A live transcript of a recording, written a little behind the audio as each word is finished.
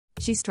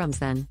She strums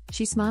then,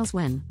 she smiles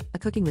when, a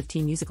cooking with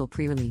tea musical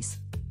pre-release.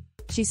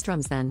 She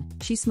strums then,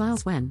 she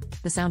smiles when,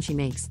 the sound she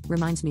makes,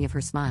 reminds me of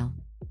her smile.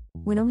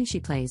 When only she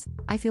plays,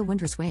 I feel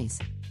wondrous ways.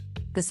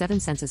 The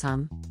seven senses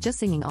hum, just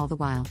singing all the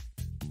while.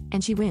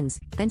 And she wins,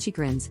 then she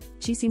grins,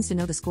 she seems to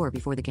know the score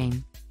before the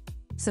game.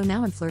 So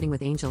now I'm flirting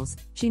with angels,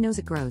 she knows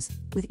it grows,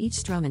 with each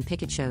strum and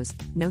pick it shows,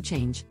 no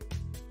change.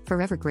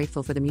 Forever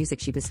grateful for the music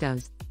she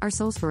bestows, our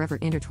souls forever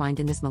intertwined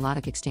in this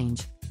melodic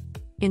exchange.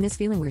 In this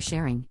feeling we're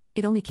sharing,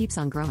 it only keeps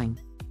on growing.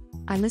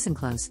 I listen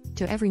close,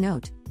 to every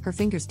note, her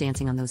fingers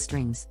dancing on those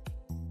strings.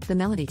 The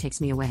melody takes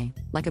me away,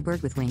 like a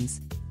bird with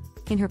wings.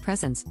 In her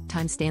presence,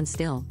 time stands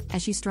still,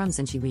 as she strums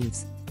and she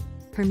weaves.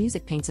 Her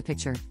music paints a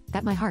picture,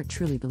 that my heart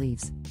truly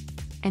believes.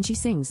 And she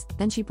sings,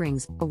 then she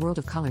brings, a world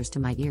of colors to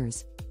my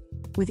ears.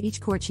 With each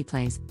chord she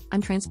plays,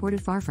 I'm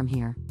transported far from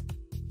here.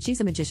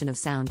 She's a magician of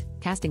sound,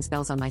 casting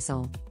spells on my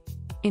soul.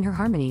 In her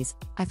harmonies,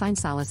 I find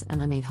solace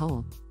and I'm made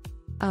whole.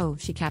 Oh,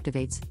 she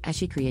captivates, as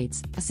she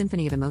creates, a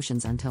symphony of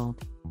emotions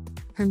untold.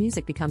 Her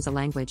music becomes a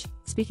language,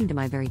 speaking to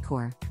my very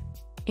core.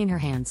 In her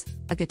hands,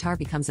 a guitar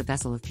becomes a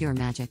vessel of pure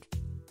magic.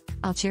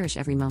 I'll cherish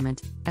every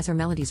moment, as her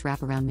melodies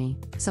wrap around me,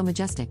 so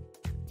majestic.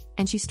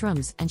 And she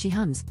strums, and she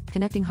hums,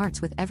 connecting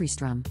hearts with every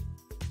strum.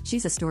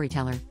 She's a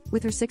storyteller,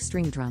 with her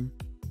six-string drum.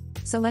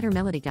 So let her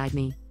melody guide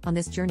me, on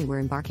this journey we're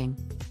embarking.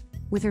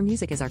 With her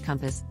music as our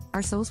compass,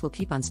 our souls will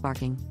keep on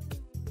sparking.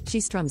 She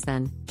strums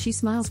then, she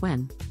smiles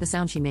when, the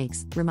sound she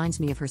makes,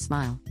 reminds me of her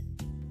smile.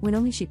 When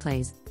only she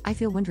plays, I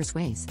feel wondrous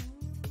ways.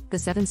 The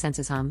seven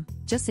senses hum,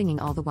 just singing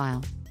all the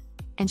while.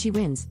 And she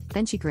wins,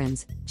 then she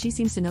grins, she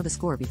seems to know the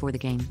score before the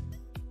game.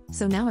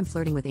 So now I'm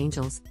flirting with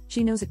angels,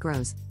 she knows it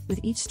grows, with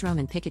each strum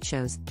and pick it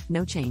shows,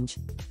 no change.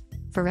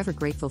 Forever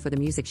grateful for the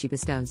music she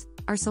bestows,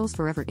 our souls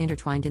forever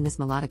intertwined in this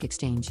melodic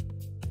exchange.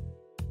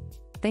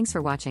 Thanks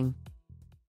for watching.